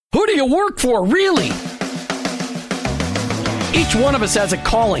Who do you work for, really? Each one of us has a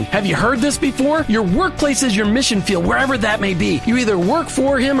calling. Have you heard this before? Your workplace is your mission field, wherever that may be. You either work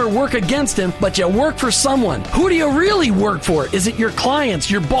for him or work against him, but you work for someone. Who do you really work for? Is it your clients,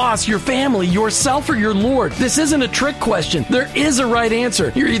 your boss, your family, yourself, or your Lord? This isn't a trick question. There is a right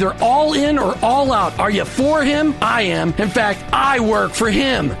answer. You're either all in or all out. Are you for him? I am. In fact, I work for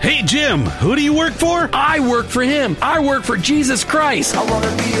him. Hey, Jim, who do you work for? I work for him. I work for Jesus Christ. I want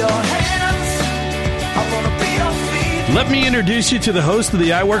to be your hands. I want to be your feet. Let me introduce you to the host of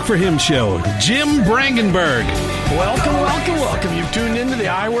the I Work For Him show, Jim Brangenberg. Welcome. You've tuned into the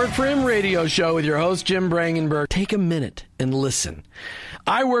I Work For Him radio show with your host, Jim Brangenberg. Take a minute and listen.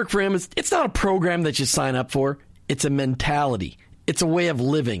 I Work For Him, it's not a program that you sign up for. It's a mentality. It's a way of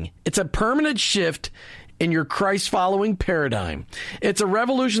living. It's a permanent shift in your Christ-following paradigm. It's a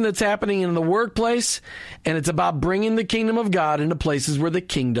revolution that's happening in the workplace, and it's about bringing the kingdom of God into places where the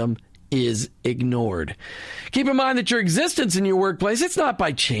kingdom is ignored. Keep in mind that your existence in your workplace, it's not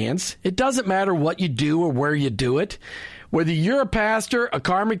by chance. It doesn't matter what you do or where you do it. Whether you're a pastor, a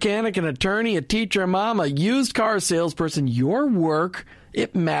car mechanic, an attorney, a teacher, a mom, a used car salesperson, your work,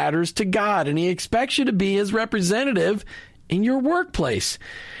 it matters to God, and he expects you to be his representative in your workplace.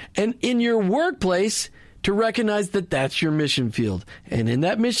 And in your workplace, to recognize that that's your mission field. And in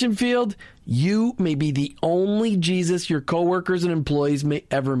that mission field, you may be the only Jesus your coworkers and employees may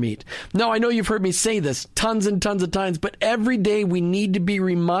ever meet. Now, I know you've heard me say this tons and tons of times, but every day we need to be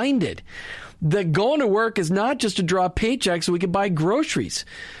reminded that going to work is not just to draw paychecks so we can buy groceries.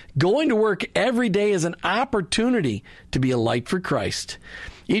 Going to work every day is an opportunity to be a light for Christ.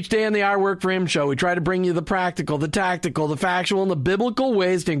 Each day on the I Work For Him show, we try to bring you the practical, the tactical, the factual, and the biblical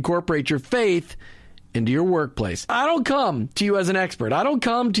ways to incorporate your faith into your workplace. I don't come to you as an expert. I don't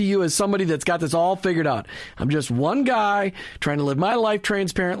come to you as somebody that's got this all figured out. I'm just one guy trying to live my life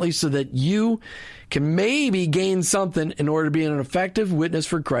transparently so that you can maybe gain something in order to be an effective witness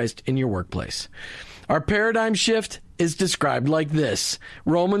for Christ in your workplace. Our paradigm shift is described like this.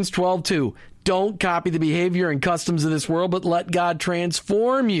 Romans 12:2. Don't copy the behavior and customs of this world, but let God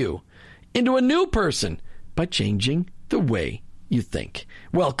transform you into a new person by changing the way you think.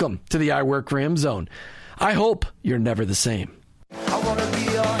 Welcome to the I Work For Him zone. I hope you're never the same. I want to be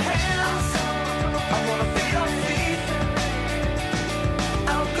your hands. I want to be your feet.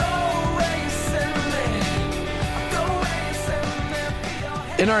 I'll go where you send me. I'll go where you send me. Be your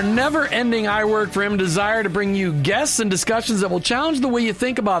hands. In our never-ending I Work For Him desire to bring you guests and discussions that will challenge the way you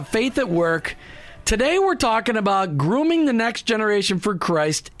think about faith at work, today we're talking about grooming the next generation for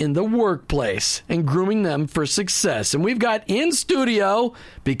Christ in the workplace and grooming them for success. And we've got in studio,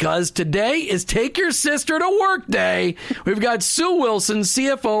 because today is Take Your Sister to Work Day, we've got Sue Wilson,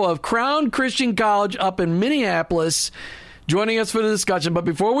 CFO of Crown Christian College up in Minneapolis, joining us for the discussion. But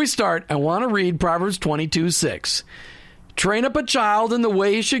before we start, I want to read Proverbs 22:6. Train up a child in the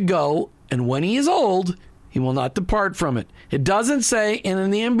way he should go, and when he is old, he will not depart from it. It doesn't say, and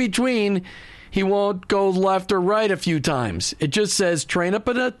in the in-between, he won't go left or right a few times. It just says, train up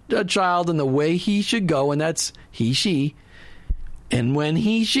a child in the way he should go, and that's he, she. And when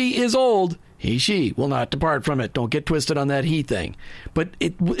he, she is old, he, she will not depart from it. Don't get twisted on that he thing. But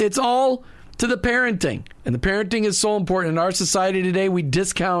it's all to the parenting. And the parenting is so important. In our society today, we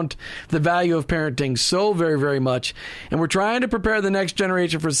discount the value of parenting so very, very much. And we're trying to prepare the next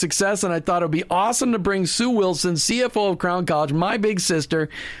generation for success. And I thought it would be awesome to bring Sue Wilson, CFO of Crown College, my big sister,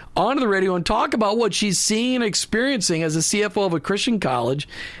 onto the radio and talk about what she's seeing and experiencing as a CFO of a Christian college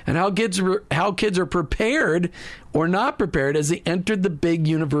and how kids are prepared or not prepared as they entered the big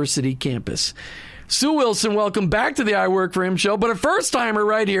university campus. Sue Wilson, welcome back to the I Work For Him show, but a first-timer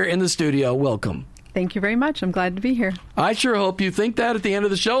right here in the studio. Welcome. Thank you very much. I'm glad to be here. I sure hope you think that at the end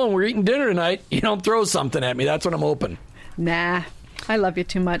of the show and we're eating dinner tonight, you don't throw something at me. That's what I'm hoping. Nah, I love you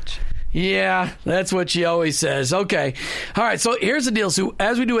too much. Yeah, that's what she always says. Okay. All right, so here's the deal, Sue.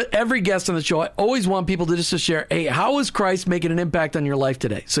 As we do with every guest on the show, I always want people to just to share, hey, how is Christ making an impact on your life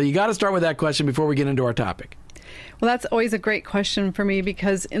today? So you got to start with that question before we get into our topic. Well, that's always a great question for me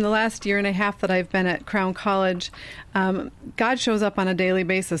because in the last year and a half that I've been at Crown College, God shows up on a daily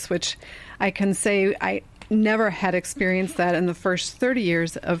basis, which I can say I never had experienced that in the first 30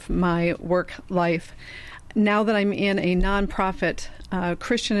 years of my work life. Now that I'm in a nonprofit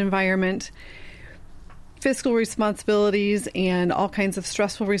Christian environment, fiscal responsibilities and all kinds of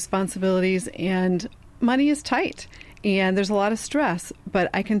stressful responsibilities, and money is tight. And there's a lot of stress, but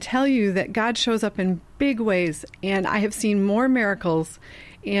I can tell you that God shows up in big ways, and I have seen more miracles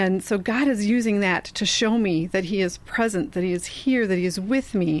And so God is using that to show me that He is present, that He is here, that He is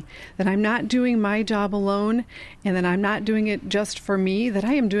with me, that I'm not doing my job alone, and that I'm not doing it just for me, that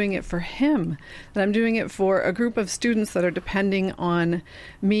I am doing it for Him, that I'm doing it for a group of students that are depending on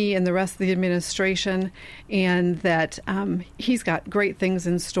me and the rest of the administration, and that He's got great things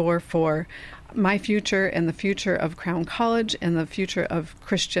in store for my future and the future of Crown College and the future of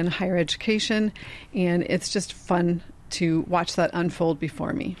Christian higher education. And it's just fun to watch that unfold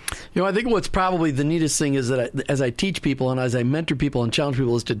before me. I think what's probably the neatest thing is that as I teach people and as I mentor people and challenge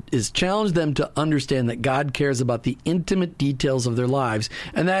people is challenge them to understand that God cares about the intimate details of their lives,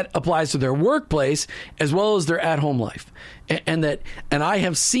 and that applies to their workplace as well as their at-home life. And I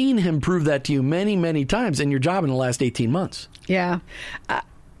have seen Him prove that to you many, many times in your job in the last 18 months. Yeah.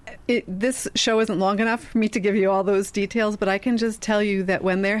 This show isn't long enough for me to give you all those details, but I can just tell you that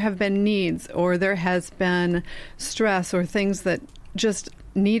when there have been needs or there has been stress or things that just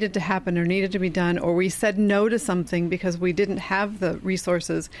needed to happen or needed to be done, or we said no to something because we didn't have the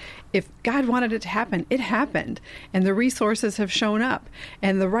resources, if God wanted it to happen, it happened. And the resources have shown up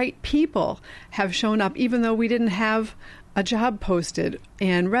and the right people have shown up, even though we didn't have a job posted,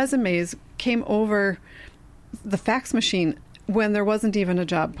 and resumes came over the fax machine when there wasn't even a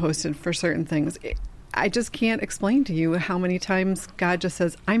job posted for certain things. I just can't explain to you how many times God just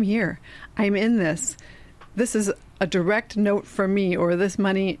says, I'm here. I'm in this. This is a direct note from me, or this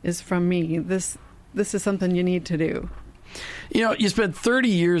money is from me. This is something you need to do. You spent 30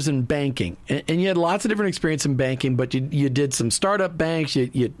 years in banking, and you had lots of different experience in banking, but you did some startup banks.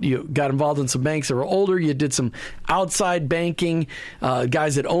 You got involved in some banks that were older. You did some outside banking,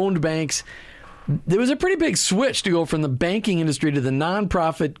 guys that owned banks. There was a pretty big switch to go from the banking industry to the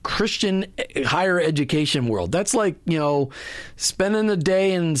nonprofit Christian higher education world. That's like, spending a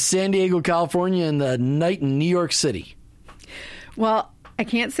day in San Diego, California, and the night in New York City. Well, I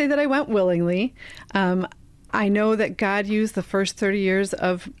can't say that I went willingly. I know that God used the first 30 years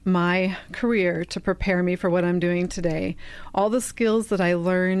of my career to prepare me for what I'm doing today. All the skills that I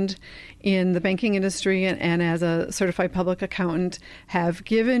learned in the banking industry and as a certified public accountant have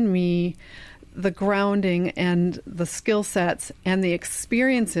given me the grounding and the skill sets and the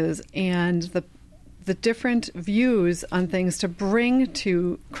experiences and the different views on things to bring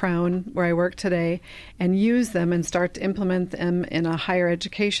to Crown, where I work today, and use them and start to implement them in a higher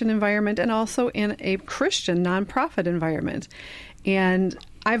education environment and also in a Christian nonprofit environment. And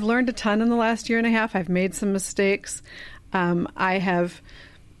I've learned a ton in the last year and a half. I've made some mistakes. I have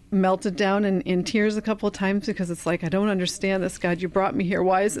melted down in tears a couple of times because it's like, I don't understand this, God. You brought me here.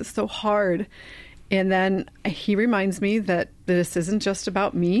 Why is it so hard? And then He reminds me that this isn't just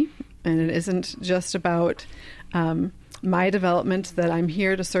about me, and it isn't just about my development, that I'm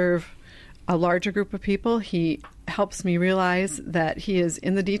here to serve a larger group of people. He helps me realize that He is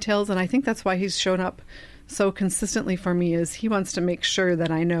in the details, and I think that's why He's shown up so consistently for me, is He wants to make sure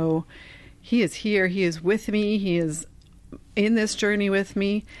that I know He is here, He is with me, He is in this journey with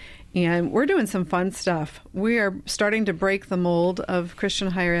me. And we're doing some fun stuff. We are starting to break the mold of Christian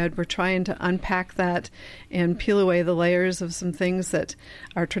higher ed. We're trying to unpack that and peel away the layers of some things that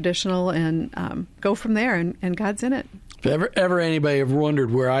are traditional and go from there. And God's in it. If ever anybody ever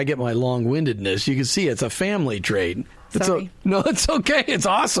wondered where I get my long-windedness, you can see it's a family trait. No, it's okay. It's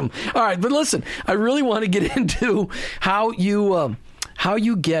awesome. All right, but listen, I really want to get into how you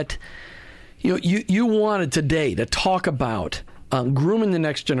get. You wanted today to talk about grooming the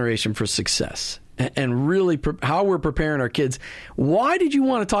next generation for success and really how we're preparing our kids. Why did you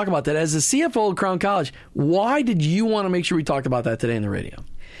want to talk about that? As the CFO of Crown College, why did you want to make sure we talked about that today in the radio?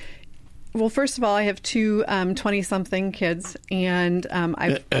 Well, first of all, I have two 20-something kids, and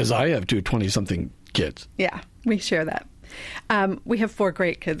As I have two 20-something kids. Yeah, we share that. We have 4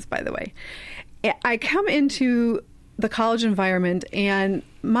 great kids, by the way. I come into the college environment, and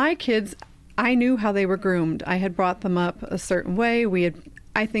my kids, I knew how they were groomed. I had brought them up a certain way. We had,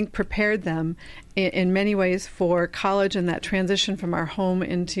 I think, prepared them in many ways for college and that transition from our home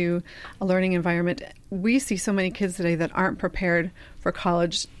into a learning environment. We see so many kids today that aren't prepared for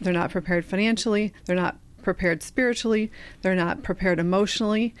college. They're not prepared financially. They're not prepared spiritually. They're not prepared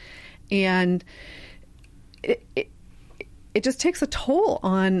emotionally. And it just takes a toll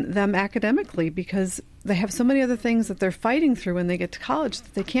on them academically because they have so many other things that they're fighting through when they get to college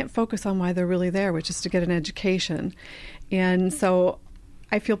that they can't focus on why they're really there, which is to get an education. And so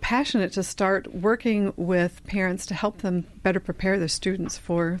I feel passionate to start working with parents to help them better prepare their students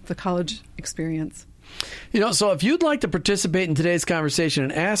for the college experience. So if you'd like to participate in today's conversation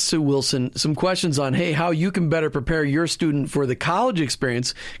and ask Sue Wilson some questions on, hey, how you can better prepare your student for the college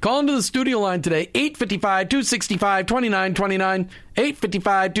experience, call into the studio line today, 855-265-2929,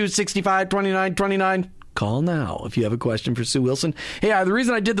 855-265-2929. Call now if you have a question for Sue Wilson. Hey, the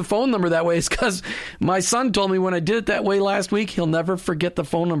reason I did the phone number that way is because my son told me when I did it that way last week, he'll never forget the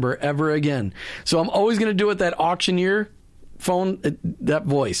phone number ever again. So I'm always going to do it that auctioneer phone, that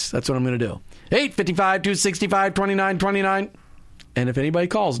voice. That's what I'm going to do. 855-265-2929. And if anybody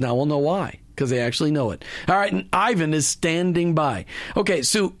calls now, we'll know why, because they actually know it. All right, and Ivan is standing by. Okay,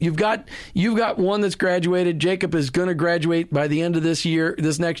 Sue, you've got one that's graduated. Jacob is going to graduate by the end of this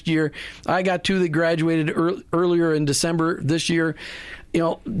next year. I got two that graduated earlier in December this year.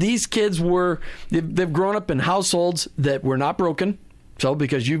 These kids they've grown up in households that were not broken. So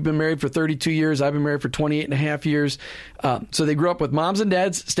because you've been married for 32 years, I've been married for 28 and a half years. So they grew up with moms and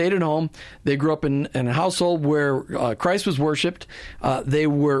dads, stayed at home. They grew up in a household where Christ was worshipped. They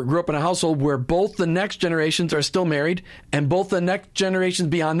grew up in a household where both the next generations are still married, and both the next generations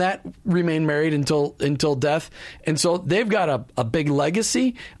beyond that remain married until death. And so they've got a big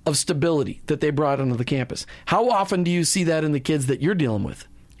legacy of stability that they brought onto the campus. How often do you see that in the kids that you're dealing with?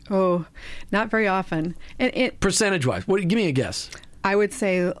 Oh, not very often. And percentage-wise, give me a guess. I would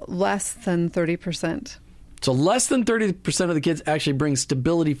say less than 30%. So less than 30% of the kids actually bring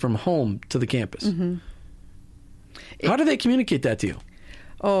stability from home to the campus. Mm-hmm. How do they communicate that to you?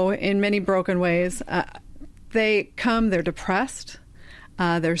 Oh, in many broken ways. They come, they're depressed,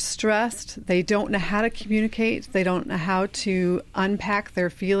 they're stressed, they don't know how to communicate, they don't know how to unpack their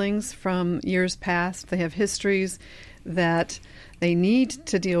feelings from years past. They have histories that they need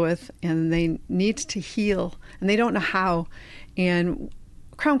to deal with, and they need to heal, and they don't know how. And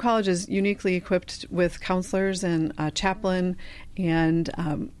Crown College is uniquely equipped with counselors and a chaplain, and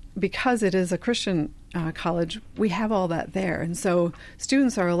because it is a Christian college, we have all that there. And so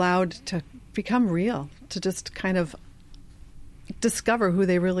students are allowed to become real, to just kind of discover who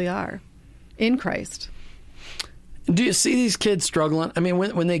they really are in Christ. Do you see these kids struggling? I mean,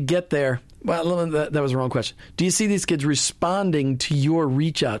 when they get there, well, that was the wrong question. Do you see these kids responding to your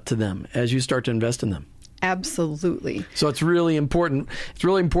reach out to them as you start to invest in them? Absolutely. So it's really important. It's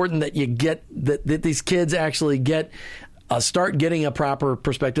really important that you get that these kids actually start getting a proper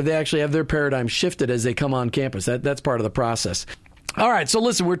perspective. They actually have their paradigm shifted as they come on campus. That's part of the process. All right, so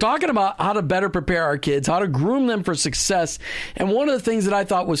listen, we're talking about how to better prepare our kids, how to groom them for success. And one of the things that I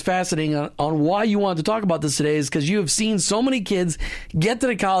thought was fascinating on why you wanted to talk about this today is because you have seen so many kids get to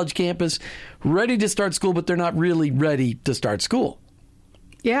the college campus ready to start school, but they're not really ready to start school.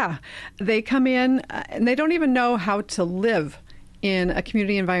 Yeah, they come in and they don't even know how to live in a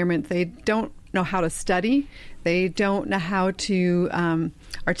community environment. They don't know how to study. They don't know how to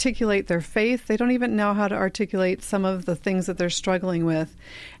articulate their faith. They don't even know how to articulate some of the things that they're struggling with.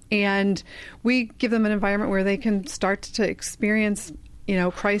 And we give them an environment where they can start to experience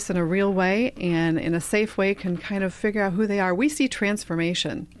Christ in a real way and in a safe way, can kind of figure out who they are. We see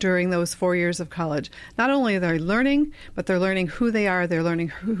transformation during those 4 years of college. Not only are they learning, but they're learning who they are. They're learning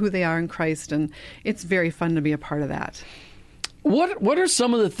who they are in Christ, and it's very fun to be a part of that. What are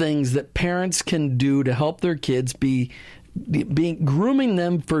some of the things that parents can do to help their kids grooming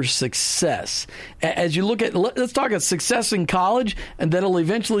them for success? As you look at, let's talk about success in college, and then it'll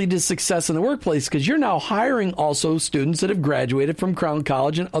eventually to success in the workplace, because you're now hiring also students that have graduated from Crown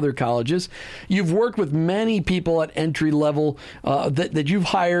College and other colleges. You've worked with many people at entry level that you've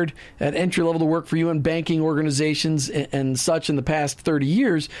hired at entry level to work for you in banking organizations and such in the past 30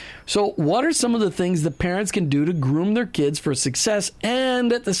 years. So what are some of the things that parents can do to groom their kids for success,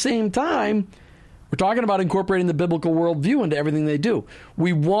 and at the same time, we're talking about incorporating the biblical worldview into everything they do.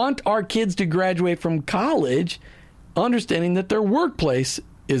 We want our kids to graduate from college understanding that their workplace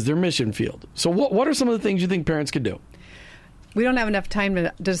is their mission field. So what are some of the things you think parents could do? We don't have enough time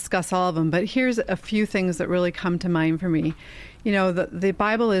to discuss all of them, but here's a few things that really come to mind for me. The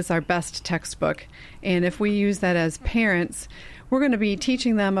Bible is our best textbook, and if we use that as parents, we're going to be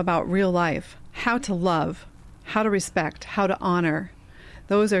teaching them about real life, how to love, how to respect, how to honor.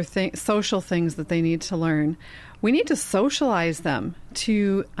 Those are social things that they need to learn. We need to socialize them,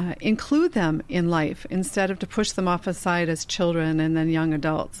 to include them in life instead of to push them off aside as children and then young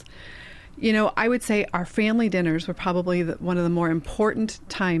adults. I would say our family dinners were probably one of the more important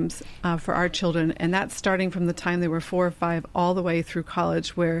times for our children, and that's starting from the time they were 4 or 5 all the way through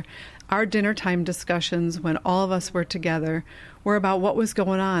college, where our dinner time discussions, when all of us were together, were about what was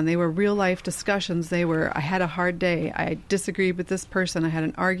going on. They were real life discussions. I had a hard day. I disagreed with this person. I had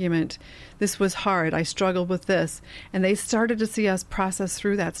an argument. This was hard. I struggled with this. And they started to see us process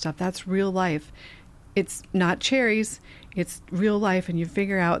through that stuff. That's real life. it's not cherries, it's real life, and you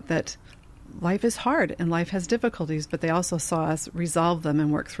figure out that life is hard and life has difficulties, but they also saw us resolve them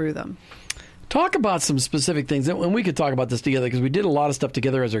and work through them. Talk about some specific things, and we could talk about this together because we did a lot of stuff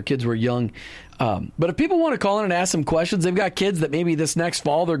together as our kids were young. But if people want to call in and ask some questions, they've got kids that maybe this next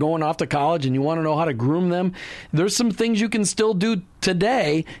fall they're going off to college and you want to know how to groom them, there's some things you can still do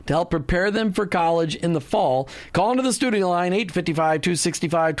today to help prepare them for college in the fall. Call into the studio line,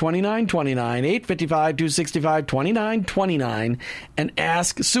 855-265-2929, 855-265-2929, and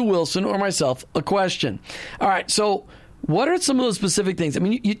ask Sue Wilson or myself a question. All right, so what are some of those specific things? I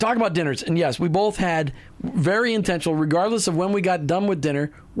mean, you talk about dinners, and yes, we both had very intentional, regardless of when we got done with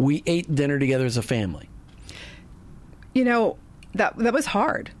dinner, we ate dinner together as a family. You know, that was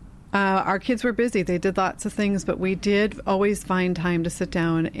hard. Our kids were busy. They did lots of things, but we did always find time to sit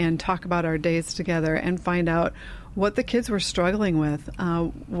down and talk about our days together and find out what the kids were struggling with,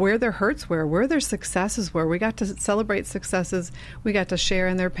 where their hurts were, where their successes were. We got to celebrate successes. We got to share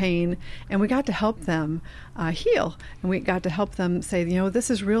in their pain, and we got to help them heal. And we got to help them say, you know, this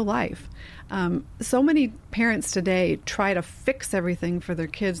is real life. So many parents today try to fix everything for their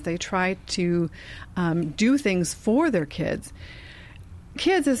kids. They try to do things for their kids.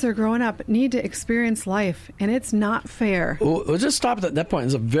 Kids, as they're growing up, need to experience life, and it's not fair. We'll just stop at that point.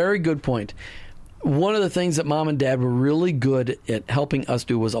 It's a very good point. One of the things that Mom and Dad were really good at helping us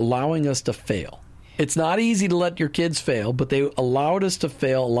do was allowing us to fail. It's not easy to let your kids fail, but they allowed us to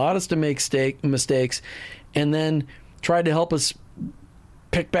fail, allowed us to make mistakes, and then tried to help us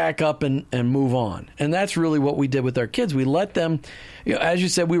pick back up and move on. And that's really what we did with our kids. We let them, you know, as you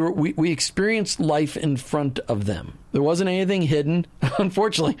said, we experienced life in front of them. There wasn't anything hidden.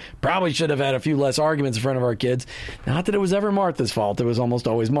 Unfortunately, probably should have had a few less arguments in front of our kids. Not that it was ever Martha's fault. It was almost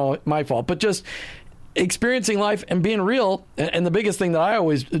always my fault. But just experiencing life and being real. And the biggest thing that I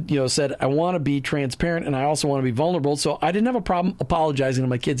always, said, I want to be transparent and I also want to be vulnerable. So I didn't have a problem apologizing to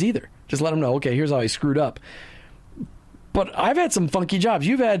my kids either. Just let them know, okay, here's how I screwed up. But I've had some funky jobs.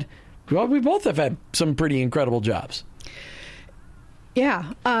 We both have had some pretty incredible jobs.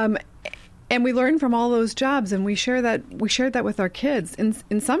 Yeah. And we learned from all those jobs, and we shared that with our kids.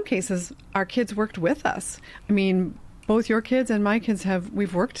 In some cases, our kids worked with us. I mean, both your kids and my kids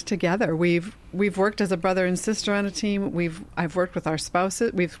we've worked together. We've worked as a brother and sister on a team. I've worked with our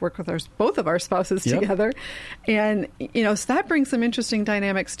spouses. We've worked with both of our spouses together. And, so that brings some interesting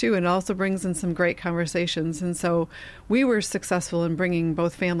dynamics too, and it also brings in some great conversations. And so we were successful in bringing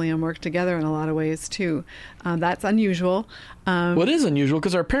both family and work together in a lot of ways too. That's unusual. Well, it is unusual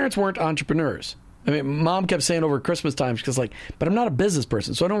because our parents weren't entrepreneurs. I mean, Mom kept saying over Christmas time, she's like, but I'm not a business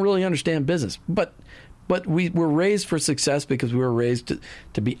person, so I don't really understand business. But we were raised for success because we were raised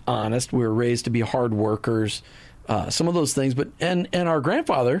to be honest. We were raised to be hard workers, some of those things. And our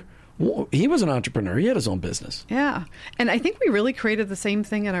grandfather, he was an entrepreneur. He had his own business. Yeah. And I think we really created the same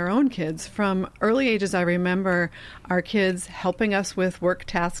thing in our own kids. From early ages, I remember our kids helping us with work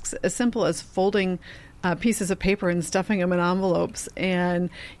tasks as simple as folding pieces of paper and stuffing them in envelopes, and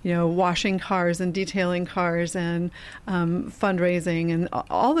washing cars and detailing cars and fundraising and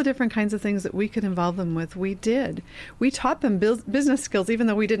all the different kinds of things that we could involve them with. We taught them business skills, even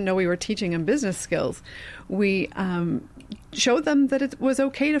though we didn't know we were teaching them business skills. We showed them that it was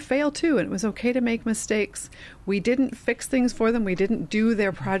okay to fail too, and it was okay to make mistakes. We didn't fix things for them. We didn't do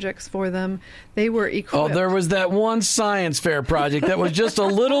their projects for them. They were equipped. Oh, there was that one science fair project that was just a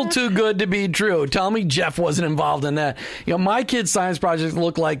little too good to be true. Tell me Jeff wasn't involved in that. My kids' science projects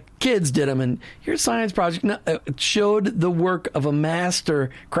looked like kids did them, and your science project showed the work of a master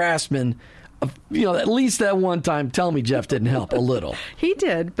craftsman. At least that one time. Tell me Jeff didn't help a little. He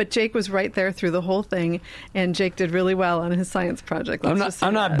did, but Jake was right there through the whole thing, and Jake did really well on his science project.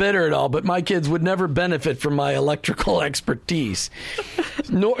 I'm not bitter at all, but my kids would never benefit from my electrical expertise,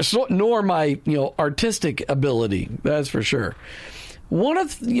 nor my artistic ability. That's for sure. One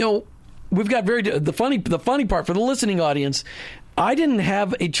of we've got the funny part for the listening audience. I didn't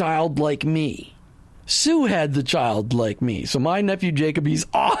have a child like me. Sue had the child like me. So my nephew Jacob, he's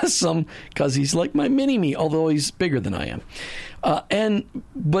awesome because he's like my mini-me, although he's bigger than I am.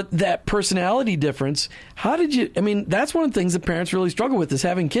 But that personality difference, that's one of the things that parents really struggle with, is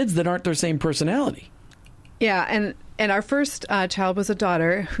having kids that aren't their same personality. Yeah, and our first child was a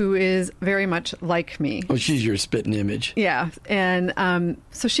daughter who is very much like me. Oh, she's your spitting image. Yeah, and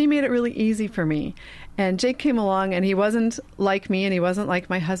so she made it really easy for me. And Jake came along, and he wasn't like me, and he wasn't like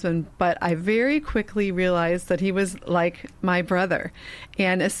my husband, but I very quickly realized that he was like my brother.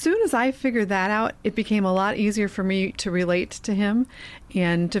 And as soon as I figured that out, it became a lot easier for me to relate to him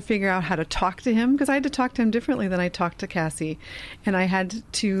and to figure out how to talk to him, because I had to talk to him differently than I talked to Cassie. And I had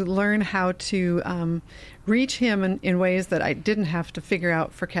to learn how to reach him in ways that I didn't have to figure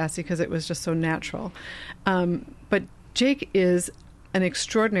out for Cassie because it was just so natural. But Jake is an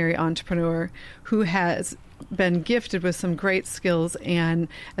extraordinary entrepreneur who has been gifted with some great skills, and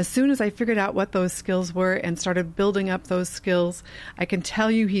as soon as I figured out what those skills were and started building up those skills, I can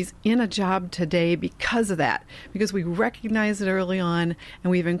tell you he's in a job today because of that, because we recognized it early on and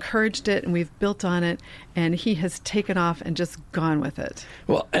we've encouraged it and we've built on it, and he has taken off and just gone with it.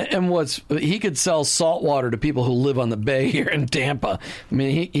 Well, and he could sell salt water to people who live on the bay here in Tampa. I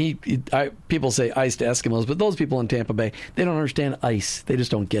mean, people say ice to Eskimos, but those people in Tampa Bay, they don't understand ice. They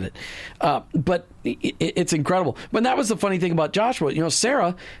just don't get it. But it's incredible. But that was the funny thing about Joshua. You know,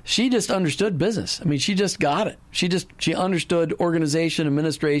 Sarah, she just understood business. I mean, she just got it. She understood organization,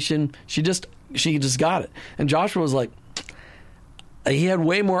 administration. She just got it. And Joshua was like, he had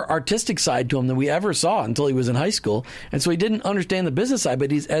way more artistic side to him than we ever saw until he was in high school. And so he didn't understand the business side,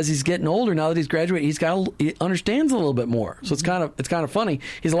 but as he's getting older, now that he's graduated, he understands a little bit more. So it's kind of funny.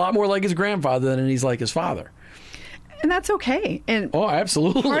 He's a lot more like his grandfather than he's like his father. And that's okay. And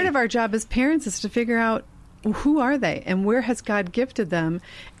absolutely. Part of our job as parents is to figure out who are they and where has God gifted them.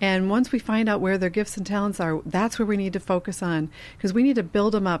 And once we find out where their gifts and talents are, that's where we need to focus on, because we need to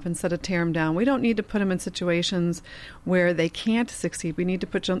build them up instead of tear them down. We don't need to put them in situations where they can't succeed. We need to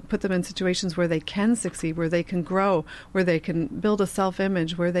put them in situations where they can succeed, where they can grow, where they can build a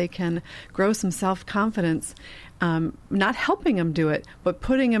self-image, where they can grow some self-confidence. Not helping them do it, but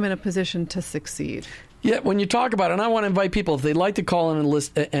putting them in a position to succeed. Yeah, when you talk about it, and I want to invite people, if they'd like to call in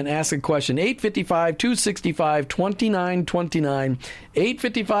and ask a question, 855-265-2929,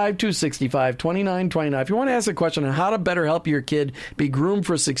 855-265-2929. If you want to ask a question on how to better help your kid be groomed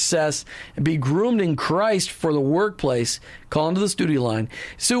for success and be groomed in Christ for the workplace, call into the studio line.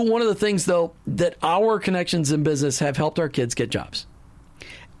 Sue, one of the things, though, that our connections in business have helped our kids get jobs.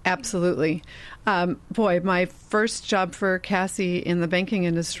 Absolutely. My first job for Cassie in the banking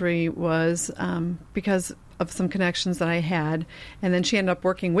industry was because of some connections that I had, and then she ended up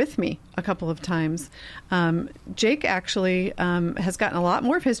working with me a couple of times. Jake actually has gotten a lot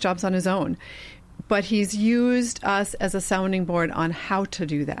more of his jobs on his own, but he's used us as a sounding board on how to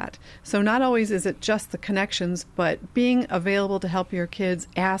do that. So not always is it just the connections, but being available to help your kids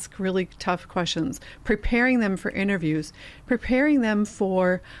ask really tough questions, preparing them for interviews, preparing them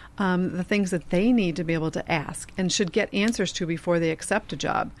for the things that they need to be able to ask and should get answers to before they accept a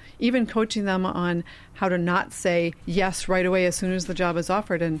job. Even coaching them on how to not say yes right away as soon as the job is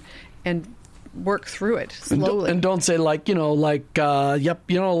offered, and work through it slowly. And don't say really,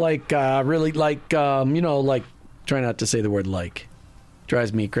 try not to say the word like.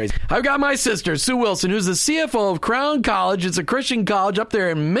 Drives me crazy. I've got my sister, Sue Wilson, who's the CFO of Crown College. It's a Christian college up there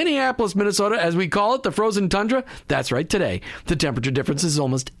in Minneapolis, Minnesota, as we call it, the frozen tundra. That's right, today. The temperature difference is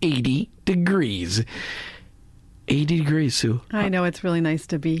almost 80 degrees. 80 degrees, Sue. I know, it's really nice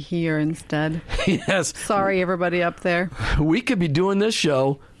to be here instead. Yes. Sorry, everybody up there. We could be doing this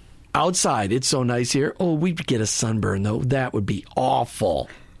show outside. It's so nice here. Oh, we'd get a sunburn, though. That would be awful.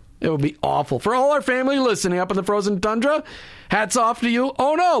 It would be awful. For all our family listening up in the frozen tundra, hats off to you.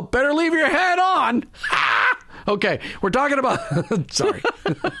 Oh, no, better leave your hat on. Okay, we're talking about... Sorry.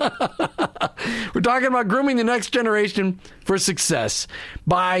 We're talking about grooming the next generation for success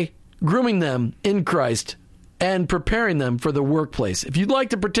by grooming them in Christ and preparing them for the workplace. If you'd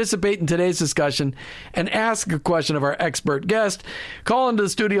like to participate in today's discussion and ask a question of our expert guest, call into the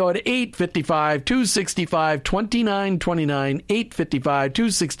studio at 855-265-2929,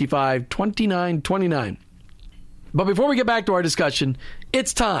 855-265-2929. But before we get back to our discussion,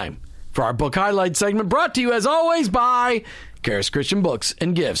 it's time for our book highlight segment, brought to you, as always, by Charis Christian Books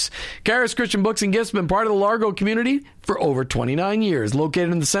and Gifts. Charis Christian Books and Gifts have been part of the Largo community for over 29 years.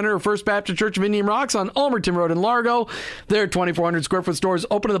 Located in the center of First Baptist Church of Indian Rocks on Ulmerton Road in Largo. Their 2,400 square foot store is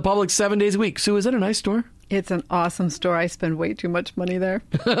open to the public 7 days a week. Sue, is that a nice store? It's an awesome store. I spend way too much money there.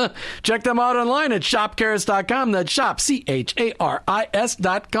 Check them out online at shopcharis.com. That's shop,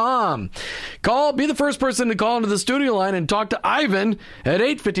 CHARIS.com. Be the first person to call into the studio line and talk to Ivan at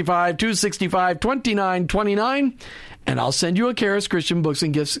 855-265-2929. And I'll send you a Charis Christian Books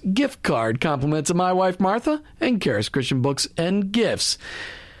and Gifts gift card, compliments of my wife, Martha, and Charis Christian Books and Gifts.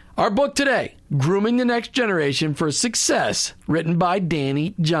 Our book today, Grooming the Next Generation for Success, written by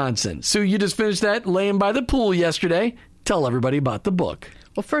Danny Johnson. Sue, you just finished that laying by the pool yesterday. Tell everybody about the book.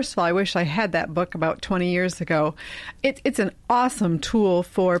 Well, first of all, I wish I had that book about 20 years ago. It's an awesome tool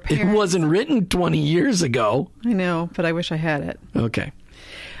for parents. It wasn't written 20 years ago. I know, but I wish I had it. Okay.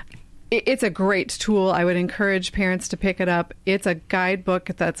 It's a great tool. I would encourage parents to pick it up. It's a guidebook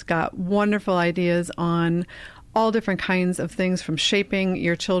that's got wonderful ideas on all different kinds of things, from shaping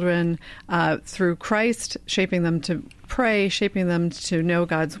your children through Christ, shaping them to pray, shaping them to know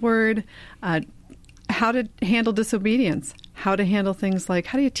God's word, how to handle disobedience, how to handle things like,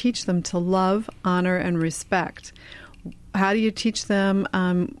 how do you teach them to love, honor, and respect? How do you teach them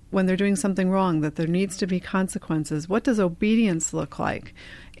when they're doing something wrong, that there needs to be consequences? What does obedience look like?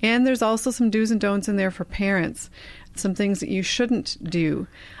 And there's also some do's and don'ts in there for parents, some things that you shouldn't do.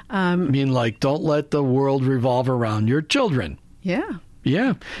 I mean, like, don't let the world revolve around your children. Yeah.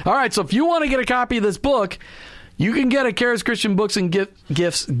 Yeah. All right. So if you want to get a copy of this book, you can get a Charis Christian Books and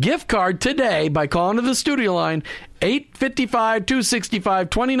Gifts gift card today by calling to the studio line,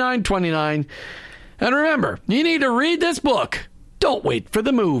 855-265-2929. And remember, you need to read this book. Don't wait for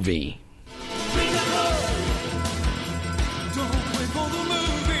the movie.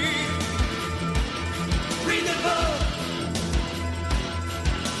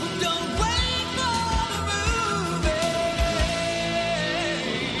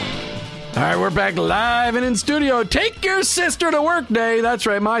 All right, we're back live and in studio. Take your sister to work day. That's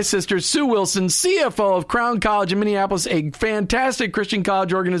right, my sister, Sue Wilson, CFO of Crown College in Minneapolis, a fantastic Christian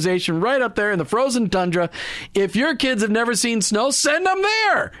college organization right up there in the frozen tundra. If your kids have never seen snow, send them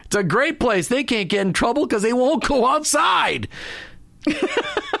there. It's a great place. They can't get in trouble because they won't go outside.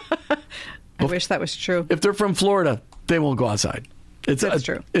 I wish that was true. If they're from Florida, they won't go outside. That's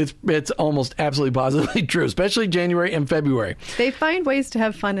true. It's almost absolutely positively true, especially January and February. They find ways to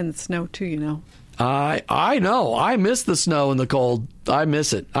have fun in the snow, too, you know. I know. I miss the snow and the cold. I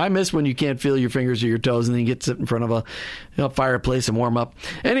miss it. I miss when you can't feel your fingers or your toes and then you get to sit in front of a fireplace and warm up.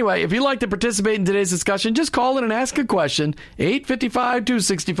 Anyway, if you'd like to participate in today's discussion, just call in and ask a question.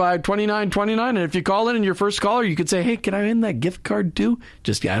 855-265-2929. And if you call in and your first caller, you could say, hey, can I win that gift card too?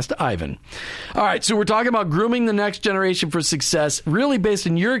 Just ask Ivan. All right, so we're talking about grooming the next generation for success, really based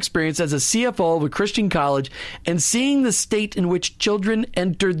on your experience as a CFO of a Christian college and seeing the state in which children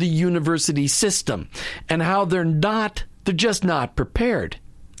enter the university system and how they're just not prepared.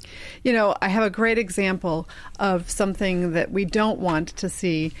 You know, I have a great example of something that we don't want to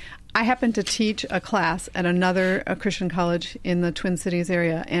see. I happen to teach a class at a Christian college in the Twin Cities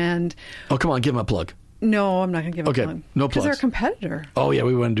area, and oh, come on, give them a plug. No, I'm not going to give them a plug. No plugs. Because they're a competitor. Oh yeah,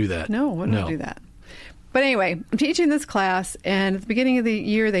 we wouldn't do that. No, we wouldn't do that. But anyway, I'm teaching this class, and at the beginning of the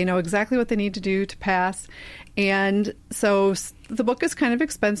year, they know exactly what they need to do to pass. And so the book is kind of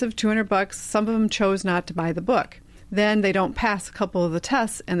expensive, $200. Some of them chose not to buy the book. Then they don't pass a couple of the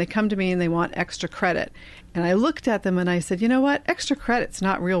tests, and they come to me and they want extra credit. And I looked at them and I said, you know what? Extra credit's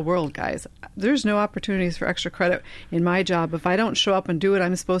not real world, guys. There's no opportunities for extra credit in my job. If I don't show up and do what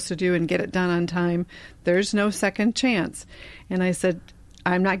I'm supposed to do and get it done on time, there's no second chance. And I said,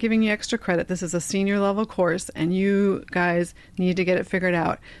 I'm not giving you extra credit. This is a senior level course, and you guys need to get it figured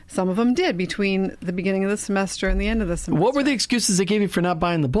out. Some of them did between the beginning of the semester and the end of the semester. What were the excuses they gave you for not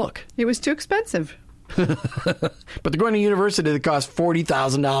buying the book? It was too expensive. But they're going to university that costs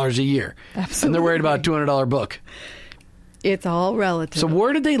 $40,000 a year. Absolutely. And they're worried about a $200 book. It's all relative. So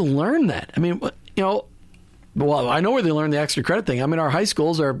where did they learn that? I mean, you know, well, I know where they learned the extra credit thing. I mean, our high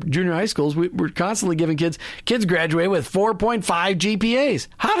schools, our junior high schools, we're constantly giving kids graduate with 4.5 GPAs.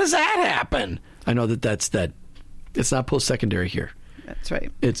 How does that happen? I know it's not post-secondary here. That's right.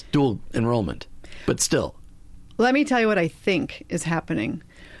 It's dual enrollment, but still. Let me tell you what I think is happening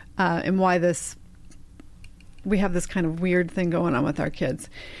and why we have this kind of weird thing going on with our kids.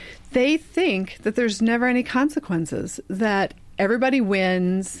 They think that there's never any consequences, that everybody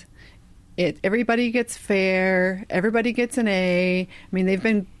wins, everybody gets fair, everybody gets an A. I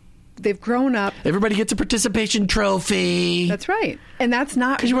mean, they've grown up. Everybody gets a participation trophy. That's right. And that's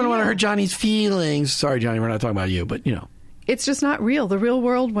not because you wouldn't want to hurt Johnny's feelings. Sorry, Johnny, we're not talking about you, but you know. It's just not real. The real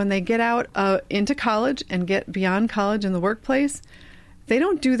world, when they get out into college and get beyond college in the workplace, they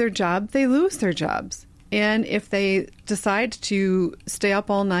don't do their job. They lose their jobs. And if they decide to stay up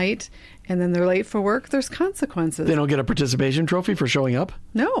all night and then they're late for work, there's consequences. They don't get a participation trophy for showing up?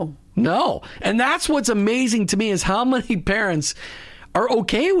 No. And that's what's amazing to me is how many parents are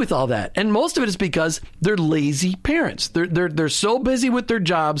okay with all that. And most of it is because they're lazy parents. They're so busy with their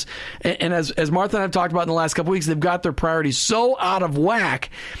jobs. And as Martha and I have talked about in the last couple of weeks, they've got their priorities so out of whack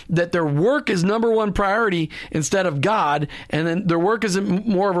that their work is number one priority instead of God. And then their work is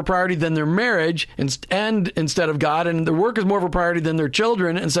more of a priority than their marriage and instead of God. And their work is more of a priority than their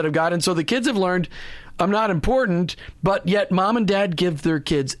children instead of God. And so the kids have learned, I'm not important, but yet mom and dad give their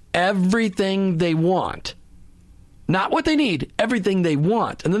kids everything they want. Not what they need, everything they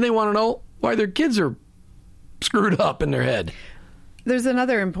want. And then they want to know why their kids are screwed up in their head. there's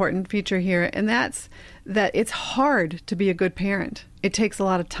another important feature here, and that's that it's hard to be a good parent. It takes a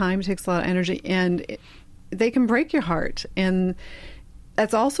lot of time, it takes a lot of energy, and they can break your heart. And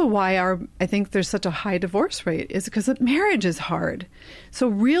that's also why I think there's such a high divorce rate, is because marriage is hard. So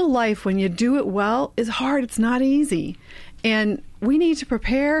real life, when you do it well, is hard. It's not easy. And we need to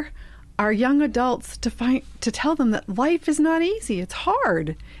prepare our young adults to tell them that life is not easy. It's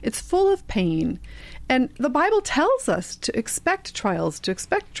hard. It's full of pain. And the Bible tells us to expect trials, to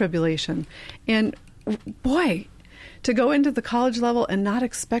expect tribulation. And boy, to go into the college level and not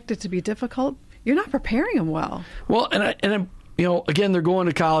expect it to be difficult, you're not preparing them well. Well, and again, they're going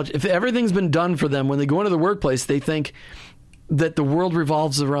to college. If everything's been done for them, when they go into the workplace, they think that the world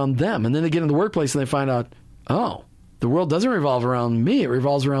revolves around them. And then they get in the workplace and they find out, oh, the world doesn't revolve around me. It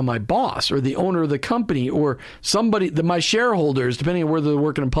revolves around my boss or the owner of the company or somebody, my shareholders, depending on whether they're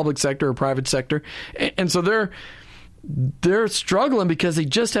working in public sector or private sector. And so they're struggling because they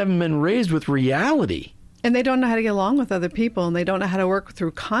just haven't been raised with reality. And they don't know how to get along with other people, and they don't know how to work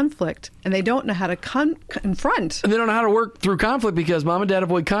through conflict, and they don't know how to confront. And they don't know how to work through conflict because mom and dad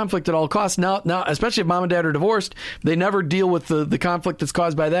avoid conflict at all costs. Now, especially if mom and dad are divorced, they never deal with the conflict that's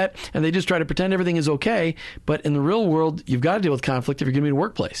caused by that, and they just try to pretend everything is okay. But in the real world, you've got to deal with conflict if you're going to be in a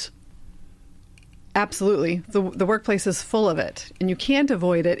workplace. Absolutely. The workplace is full of it, and you can't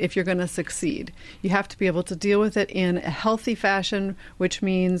avoid it if you're going to succeed. You have to be able to deal with it in a healthy fashion, which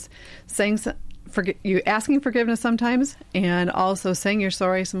means you asking forgiveness sometimes, and also saying you're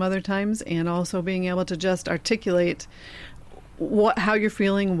sorry some other times, and also being able to just articulate how you're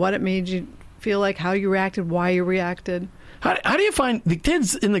feeling, what it made you feel like, how you reacted, why you reacted. How do you find the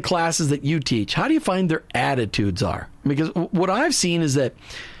kids in the classes that you teach? How do you find their attitudes are? Because what I've seen is that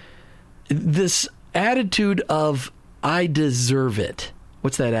this attitude of I deserve it.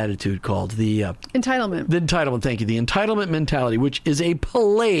 What's that attitude called? The entitlement. The entitlement, thank you. The entitlement mentality, which is a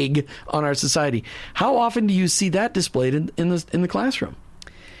plague on our society. How often do you see that displayed in the classroom?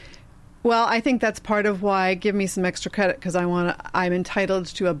 Well, I think that's part of why give me some extra credit, because I'm entitled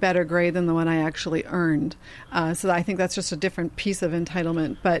to a better grade than the one I actually earned. So I think that's just a different piece of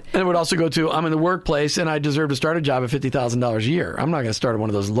entitlement. But and it would also go to I'm in the workplace and I deserve to start a job at $50,000 a year. I'm not going to start one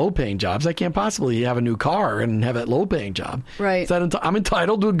of those low-paying jobs. I can't possibly have a new car and have that low-paying job. Right. I'm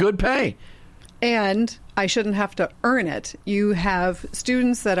entitled to a good pay. And I shouldn't have to earn it. You have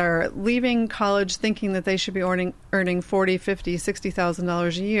students that are leaving college thinking that they should be earning $40,000, $50,000,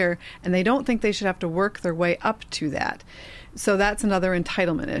 $60,000 a year, and they don't think they should have to work their way up to that. So that's another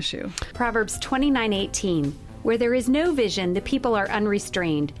entitlement issue. Proverbs 29:18, where there is no vision, the people are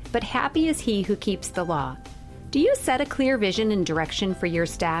unrestrained, but happy is he who keeps the law. Do you set a clear vision and direction for your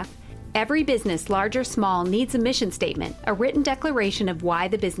staff? Every business, large or small, needs a mission statement, a written declaration of why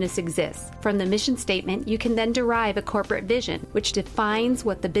the business exists. From the mission statement, you can then derive a corporate vision, which defines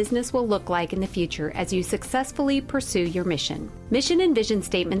what the business will look like in the future as you successfully pursue your mission. Mission and vision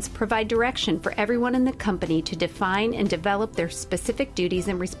statements provide direction for everyone in the company to define and develop their specific duties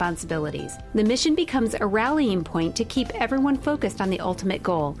and responsibilities. The mission becomes a rallying point to keep everyone focused on the ultimate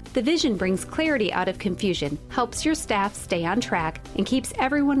goal. The vision brings clarity out of confusion, helps your staff stay on track, and keeps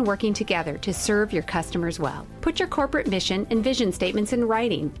everyone working together to serve your customers well. Put your corporate mission and vision statements in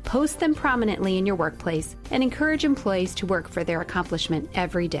writing, post them prominently in your workplace, and encourage employees to work for their accomplishment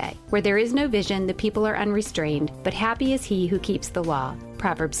every day. Where there is no vision, the people are unrestrained, but happy is he who keeps the law.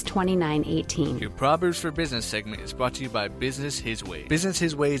 Proverbs 29:18. Your Proverbs for Business segment is brought to you by Business His Way. Business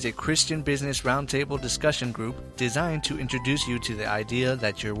His Way is a Christian business roundtable discussion group designed to introduce you to the idea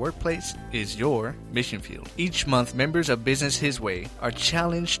that your workplace is your mission field. Each month, members of Business His Way are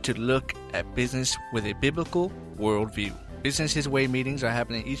challenged to look at business with a biblical worldview. Business His Way meetings are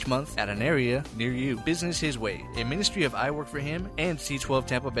happening each month at an area near you. Business His Way, a ministry of I Work For Him and C12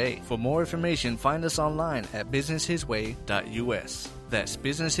 Tampa Bay. For more information, find us online at businesshisway.us. That's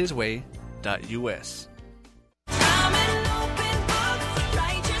businesshisway.us. I'm an open book,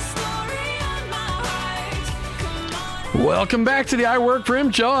 write your story on my heart. Come on. Welcome back to the I Work For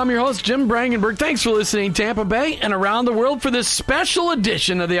Him show. I'm your host, Jim Brangenberg. Thanks for listening, Tampa Bay and around the world, for this special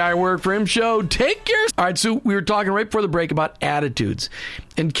edition of the I Work For Him show. Take care. All right, so we were talking right before the break about attitudes.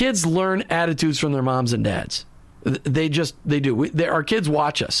 And kids learn attitudes from their moms and dads. They do. Our kids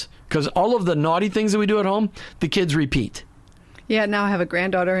watch us because all of the naughty things that we do at home, the kids repeat. Yeah, now I have a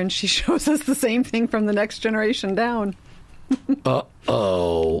granddaughter, and she shows us the same thing from the next generation down.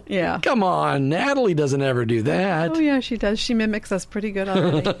 Uh-oh. Yeah. Come on, Natalie doesn't ever do that. Oh, yeah, she does. She mimics us pretty good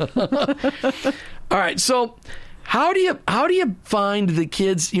already. All right, so How do you find the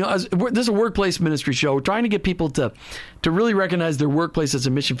kids? You know, this is a workplace ministry show. We're trying to get people to really recognize their workplace as a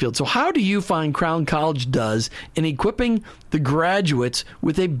mission field. So how do you find Crown College does in equipping the graduates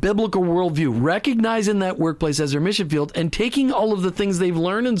with a biblical worldview, recognizing that workplace as their mission field, and taking all of the things they've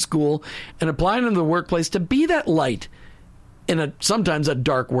learned in school and applying them to the workplace to be that light in sometimes a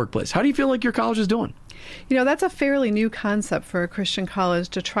dark workplace? How do you feel like your college is doing? You know, that's a fairly new concept for a Christian college,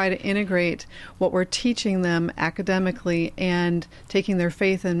 to try to integrate what we're teaching them academically and taking their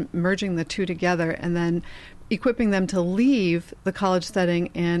faith and merging the two together, and then equipping them to leave the college setting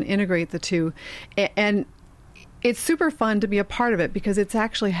and integrate the two. And it's super fun to be a part of it because it's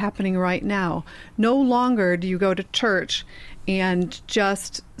actually happening right now. No longer do you go to church and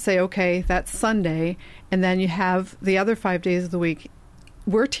just say, okay, that's Sunday, and then you have the other 5 days of the week.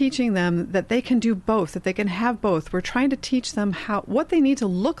 We're teaching them that they can do both, that they can have both. We're trying to teach them what they need to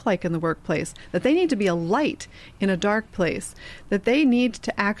look like in the workplace, that they need to be a light in a dark place, that they need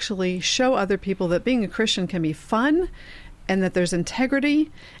to actually show other people that being a Christian can be fun, and that there's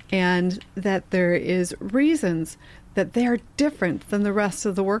integrity, and that there is reasons that they are different than the rest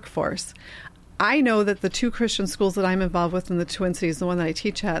of the workforce. I know that the two Christian schools that I'm involved with in the Twin Cities, the one that I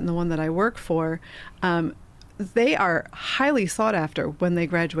teach at and the one that I work for, they are highly sought after when they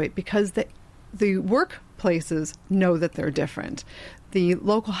graduate because the workplaces know that they're different. The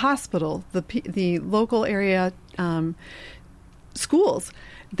local hospital, the local area schools,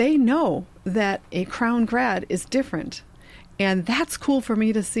 they know that a Crown grad is different. And that's cool for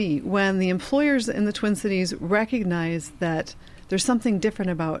me to see when the employers in the Twin Cities recognize that there's something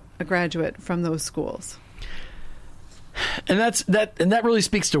different about a graduate from those schools. And that really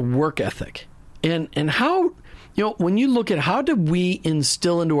speaks to work ethic. And how, you know, when you look at how do we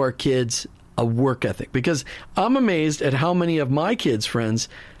instill into our kids a work ethic? Because I'm amazed at how many of my kids' friends,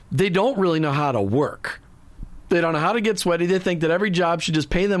 they don't really know how to work. They don't know how to get sweaty. They think that every job should just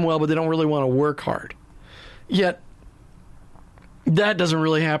pay them well, but they don't really want to work hard. Yet, that doesn't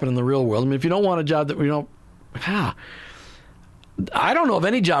really happen in the real world. I mean, if you don't want a job that we don't... I don't know of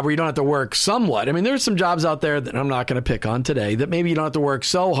any job where you don't have to work somewhat. I mean, there's some jobs out there that I'm not going to pick on today that maybe you don't have to work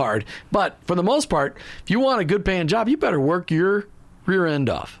so hard. But for the most part, if you want a good paying job, you better work your rear end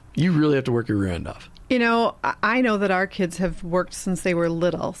off. You really have to work your rear end off. You know, I know that our kids have worked since they were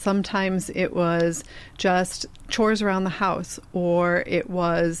little. Sometimes it was just chores around the house, or it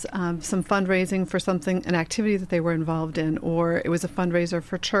was some fundraising for something, an activity that they were involved in, or it was a fundraiser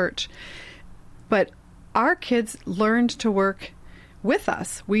for church. But our kids learned to work with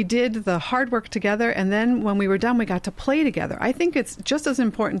us. We did the hard work together, and then when we were done, we got to play together. I think it's just as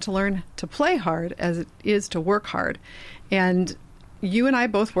important to learn to play hard as it is to work hard. And you and I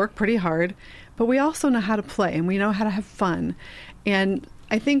both work pretty hard, but we also know how to play, and we know how to have fun. And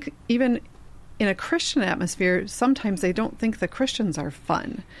I think even in a Christian atmosphere, sometimes they don't think that Christians are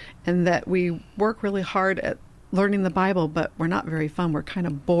fun, and that we work really hard at learning the Bible, but we're not very fun. We're kind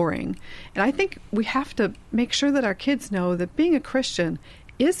of boring. And I think we have to make sure that our kids know that being a Christian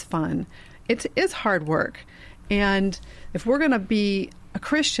is fun. It is hard work. And if we're going to be a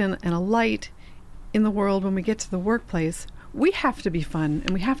Christian and a light in the world when we get to the workplace, we have to be fun and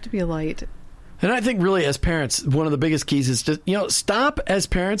we have to be a light. And I think really as parents, one of the biggest keys is to, stop as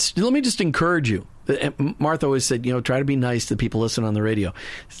parents. Let me just encourage you. Martha always said, try to be nice to people listening on the radio.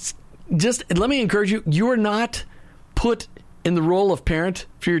 Just let me encourage you. You are not put in the role of parent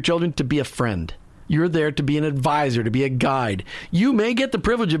for your children to be a friend. You're there to be an advisor, to be a guide. You may get the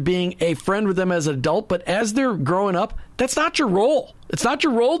privilege of being a friend with them as an adult, but as they're growing up, that's not your role. It's not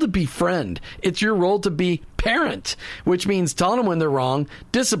your role to be friend. It's your role to be parent, which means telling them when they're wrong,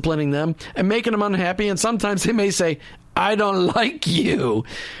 disciplining them, and making them unhappy. And sometimes they may say, I don't like you.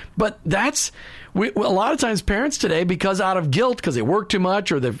 But that's... a lot of times parents today, because out of guilt, because they work too much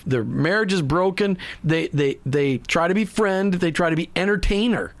or their marriage is broken, they try to be friend, they try to be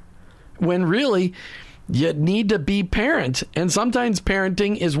entertainer, when really you need to be parent. And sometimes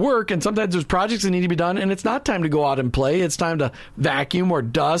parenting is work, and sometimes there's projects that need to be done, and it's not time to go out and play. It's time to vacuum or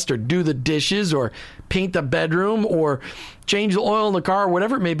dust or do the dishes or paint the bedroom or change the oil in the car or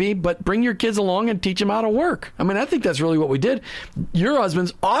whatever it may be, but bring your kids along and teach them how to work. I mean, I think that's really what we did. Your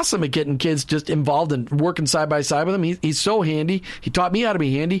husband's awesome at getting kids just involved and working side by side with them. He's so handy. He taught me how to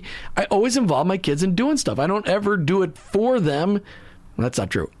be handy. I always involve my kids in doing stuff. I don't ever do it for them. Well, that's not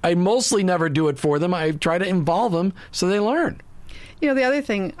true. I mostly never do it for them. I try to involve them so they learn. The other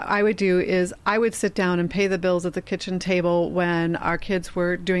thing I would do is I would sit down and pay the bills at the kitchen table when our kids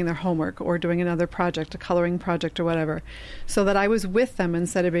were doing their homework or doing another project, a coloring project or whatever, so that I was with them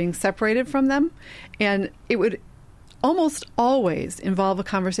instead of being separated from them. And it would almost always involve a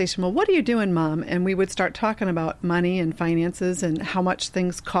conversation. Well, what are you doing, Mom? And we would start talking about money and finances and how much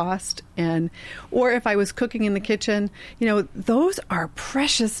things cost. Or if I was cooking in the kitchen, those are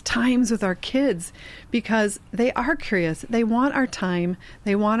precious times with our kids because they are curious. They want our time,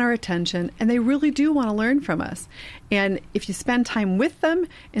 they want our attention, and they really do want to learn from us. And if you spend time with them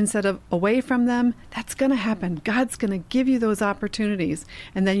instead of away from them, that's going to happen. God's going to give you those opportunities.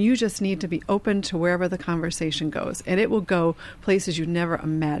 And then you just need to be open to wherever the conversation goes. And it will go places you never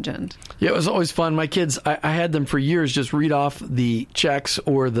imagined. Yeah, it was always fun. My kids, I had them for years just read off the checks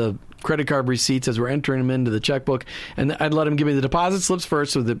or the credit card receipts as we're entering them into the checkbook. And I'd let them give me the deposit slips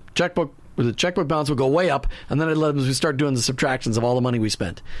first so the checkbook balance would go way up. And then I'd let them start doing the subtractions of all the money we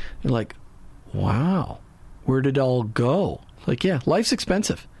spent. They're like, wow, where did it all go? Like, yeah, life's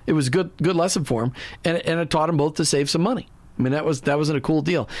expensive. It was a good lesson for them. And it taught them both to save some money. I mean, that wasn't a cool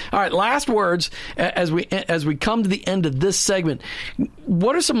deal. All right, last words as we come to the end of this segment.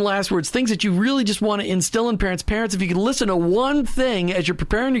 What are some last words, things that you really just want to instill in parents? Parents, if you could listen to one thing as you're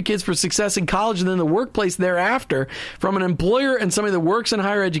preparing your kids for success in college and then the workplace thereafter from an employer and somebody that works in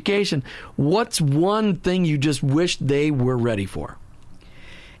higher education, what's one thing you just wish they were ready for?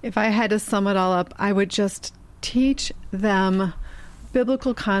 If I had to sum it all up, I would just teach them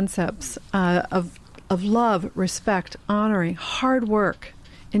biblical concepts of love, respect, honoring, hard work,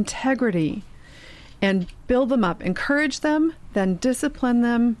 integrity, and build them up. Encourage them, then discipline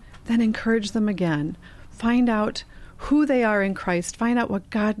them, then encourage them again. Find out who they are in Christ. Find out what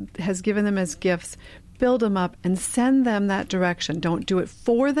God has given them as gifts. Build them up and send them that direction. Don't do it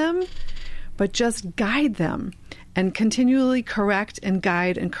for them, but just guide them and continually correct and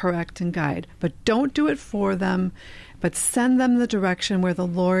guide and correct and guide. But don't do it for them, but send them the direction where the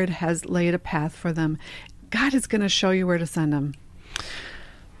Lord has laid a path for them. God is going to show you where to send them.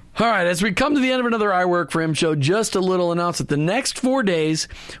 All right, as we come to the end of another I Work For Him show, just a little announcement. The next 4 days,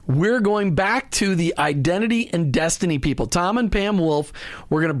 we're going back to the identity and destiny people. Tom and Pam Wolf,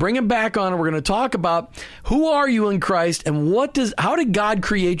 we're going to bring them back on, and we're going to talk about who are you in Christ and how did God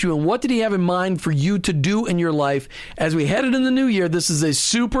create you and what did he have in mind for you to do in your life. As we head into the new year, this is a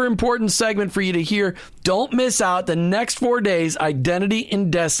super important segment for you to hear. Don't miss out the next 4 days, identity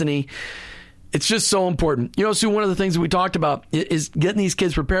and destiny. It's just so important. Sue, one of the things that we talked about is getting these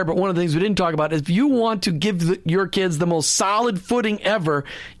kids prepared, but one of the things we didn't talk about is if you want to give your kids the most solid footing ever,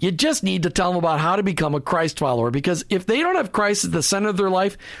 you just need to tell them about how to become a Christ follower, because if they don't have Christ at the center of their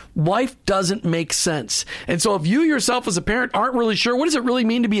life doesn't make sense. And so if you yourself as a parent aren't really sure, what does it really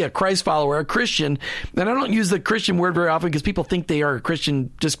mean to be a Christ follower, a Christian? And I don't use the Christian word very often because people think they are a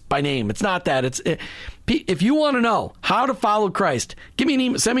Christian just by name. It's not that. If you want to know how to follow Christ, give me an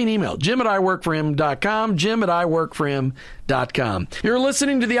email, send me an email, jim@iworkforhim.com, jim@iworkforhim.com. You're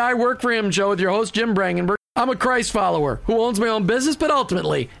listening to the I Work For Him show with your host, Jim Brangenberg. I'm a Christ follower who owns my own business, but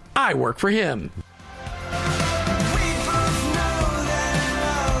ultimately, I work for him.